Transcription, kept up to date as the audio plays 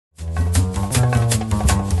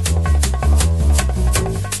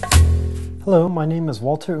Hello, my name is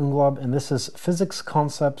Walter Unglaub, and this is Physics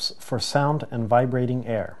Concepts for Sound and Vibrating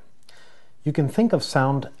Air. You can think of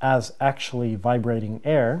sound as actually vibrating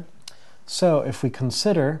air. So if we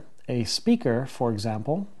consider a speaker, for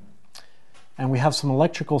example, and we have some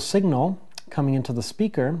electrical signal coming into the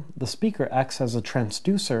speaker acts as a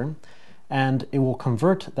transducer, and it will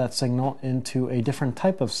convert that signal into a different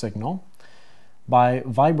type of signal. By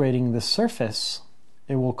vibrating this surface,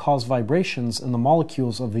 it will cause vibrations in the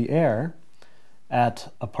molecules of the air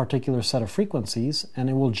at a particular set of frequencies, and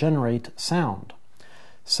it will generate sound.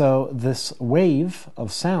 So this wave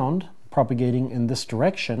of sound propagating in this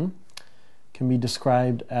direction can be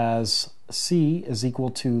described as C is equal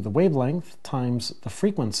to the wavelength times the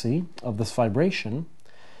frequency of this vibration.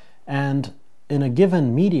 And in a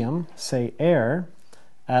given medium, say air,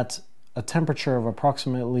 at a temperature of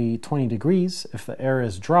approximately 20 degrees, if the air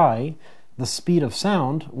is dry, the speed of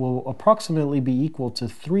sound will approximately be equal to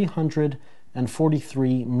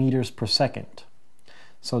 343 meters per second.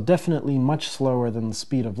 So definitely much slower than the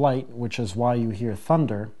speed of light, which is why you hear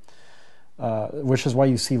thunder, which is why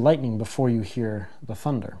you see lightning before you hear the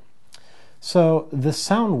thunder. So this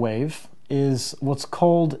sound wave is what's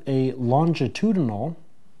called a longitudinal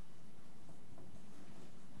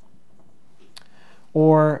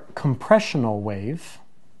or compressional wave.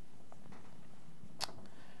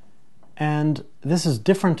 And this is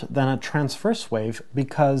different than a transverse wave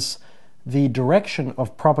because the direction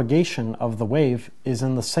of propagation of the wave is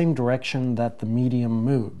in the same direction that the medium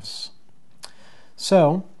moves.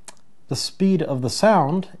 So the speed of the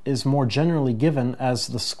sound is more generally given as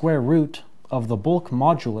the square root of the bulk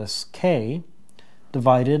modulus k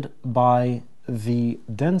divided by the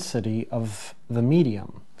density of the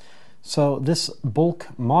medium. So this bulk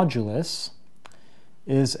modulus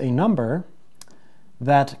is a number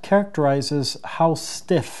that characterizes how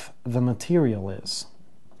stiff the material is.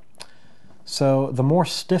 So the more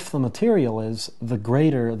stiff the material is, the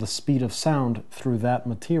greater the speed of sound through that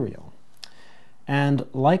material. And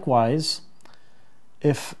likewise,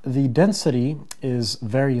 if the density is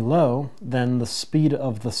very low, then the speed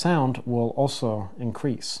of the sound will also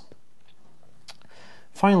increase.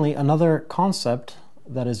 Finally, another concept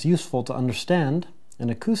that is useful to understand in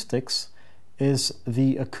acoustics is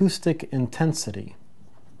the acoustic intensity.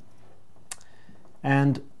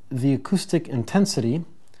 And the acoustic intensity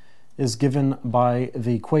is given by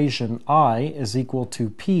the equation I is equal to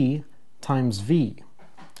P times V.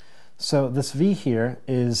 So this V here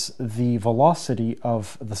is the velocity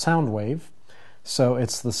of the sound wave. So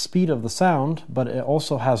it's the speed of the sound, but it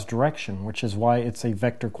also has direction, which is why it's a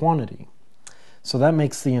vector quantity. So that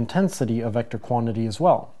makes the intensity a vector quantity as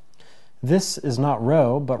well. This is not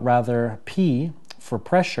rho, but rather P for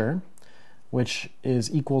pressure, which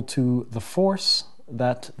is equal to the force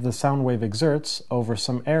that the sound wave exerts over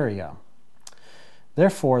some area.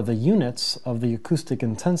 Therefore, the units of the acoustic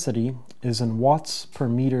intensity is in watts per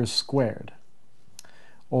meter squared,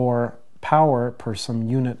 or power per some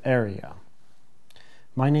unit area.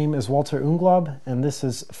 My name is Walter Unglaub, and this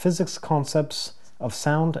is Physics Concepts of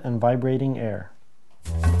Sound and Vibrating Air.